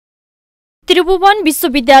त्रिभुवन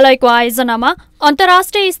विश्वविद्यालयको आयोजनामा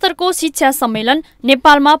अन्तर्राष्ट्रिय स्तरको शिक्षा सम्मेलन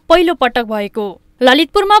नेपालमा पहिलो पटक भएको।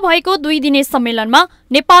 ललितपुरमा भएको 2 दिने सम्मेलनमा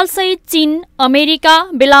नेपालसहित चीन, अमेरिका,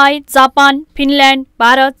 बेलायत, जापान, फिनल्यान्ड,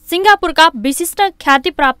 भारत, सिङ्गापुरका विशिष्ट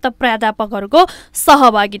ख्यातिप्राप्त प्राध्यापकहरूको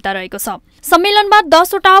सहभागिता रहेको छ। सम्मेलनमा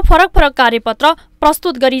 10 वटा फरक कार्यपत्र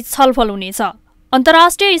प्रस्तुत गरी छलफल हुनेछ।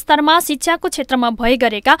 अन्तर्राष्ट्रिय स्तरमा शिक्षाको क्षेत्रमा भइ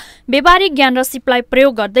गरेका व्यावहारिक ज्ञान र सिपलाई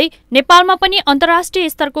प्रयोग गर्दै नेपालमा पनि अन्तर्राष्ट्रिय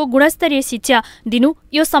स्तरको गुणस्तरीय शिक्षा दिनु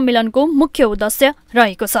यो सम्मेलनको मुख्य उद्देश्य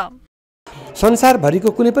रहेको छ। संसारभरिको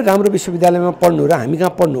कुनै पनि राम्रो विश्वविद्यालयमा पढ्नु र हामी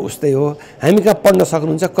कहाँ पढ्नु उस्तै हो। हामी कहाँ पढ्न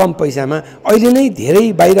सक्नुहुन्छ कम पैसामा। अहिले नै धेरै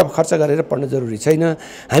बाहिर खर्च गरेर पढ्न जरुरी छैन।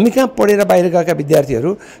 हामी कहाँ पढेर बाहिर गएका विद्यार्थीहरू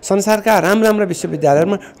संसारका राम्रा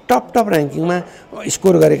विश्वविद्यालयमा टप र्याङ्किङमा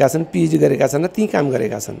स्कोर गरेका छन्, पिएचडी गरेका छन् र ती काम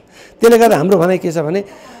गरेका छन्। त्यसले गर्दा हाम्रो भनाइ के छ भने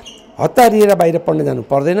हतारिएर बाहिर पढ्न जानु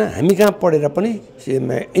पर्दैन। हामी कहाँ पढेर पनि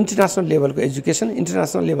इन्टरनेसनल लेभलको एजुकेसन,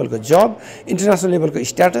 इन्टरनेसनल लेभलको जब, इन्टरनेसनल लेभलको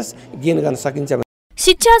स्ट्याटस गेन गर्न सकिन्छ।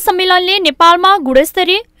 शिक्षा सम्मेलनले नेपालमा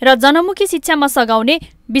गुणस्तरीय र जनमुखी शिक्षामा सघाउने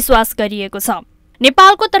विश्वास गरिएको छ।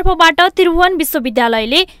 नेपालको तर्फबाट त्रिभुवन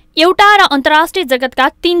विश्वविद्यालयले एउटा र अन्तर्राष्ट्रिय जगतका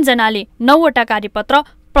 3 जनाले 9 वटा कार्यपत्र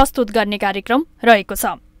प्रस्तुत गर्ने कार्यक्रम रहेको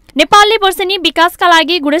छ। नेपालले वर्षेनी विकासका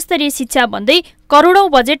लागि गुणस्तरीय शिक्षा भन्दै करोडौं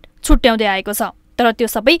बजेट छुट्याउँदै आएको छ, तर त्यो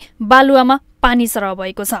सबै बालुवामा पानी सरह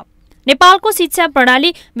भएको छ। नेपालको शिक्षा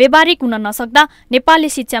प्रणाली व्यावहारिक हुन नसक्दा नेपालले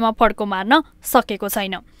शिक्षामा फड्को मार्न सकेको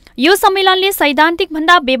छैन। यो सम्मेलनले सैद्धान्तिक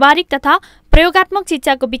भन्दा व्यावहारिक तथा प्रयोगात्मक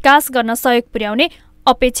शिक्षाको विकास गर्न सहयोग पुर्याउने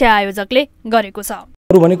अपेक्षा आयोजकले गरेको छ।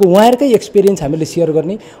 भनेको उहाँहरूकै एक्सपिरियन्स हामीले सेयर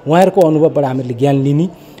गर्ने, उहाँहरूको अनुभवबाट हामीले ज्ञान लिने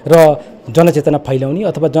र जनचेतना फैलाउने,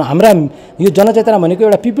 अथवा हाम्रा यो जनचेतना भनेको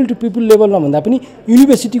एउटा पिपल टु पिपल लेभलमा भन्दा पनि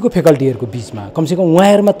युनिभर्सिटीको फ्याकल्टीहरूको बिचमा कमसेकम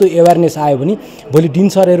उहाँहरूमा त्यो एवेरनेस आयो भने भोलि डिन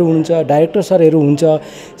सरहरू हुनुहुन्छ, डाइरेक्टर सरहरू हुन्छ,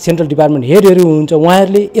 सेन्ट्रल डिपार्टमेन्ट हेडहरू हुनुहुन्छ,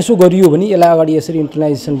 उहाँहरूले यसो गरियो भने यसलाई अगाडि यसरी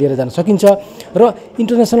इन्टरनेसनल लिएर जान सकिन्छ र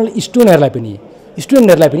इन्टरनेसनल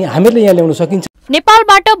स्टुडेन्टहरूलाई पनि हामीहरूले यहाँ ल्याउन सकिन्छ।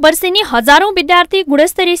 नेपालबाट वर्षेनी हजारौं विद्यार्थी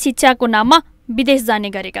गुणस्तरीय शिक्षाको नाममा विदेश जाने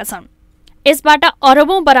गरेका छन्। यसबाट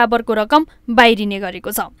अरबौं बराबरको रकम बाहिरिने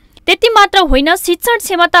गरेको छ। त्यति मात्र होइन, शिक्षण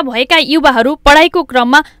क्षमता भएका युवाहरू पढाइको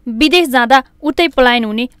क्रममा विदेश जाँदा उतै पलायन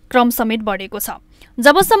हुने क्रम समेत बढेको छ।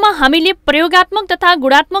 जबसम्म हामीले प्रयोगात्मक तथा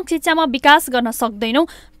गुणात्मक शिक्षामा विकास गर्न सक्दैनौं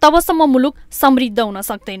तबसम्म मुलुक समृद्ध हुन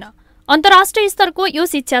सक्दैन। अन्तर्राष्ट्रिय स्तरको यो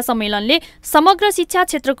शिक्षा सम्मेलनले समग्र शिक्षा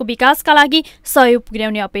क्षेत्रको विकासका लागि सहयोग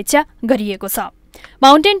पुर्याउने अपेक्षा गरिएको छ।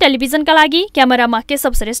 माउन्टेन टेलिभिजनका लागि क्यामेरामा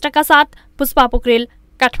केशव श्रेष्ठका साथ पुष्पा पोखरेल,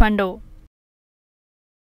 काठमाडौँ।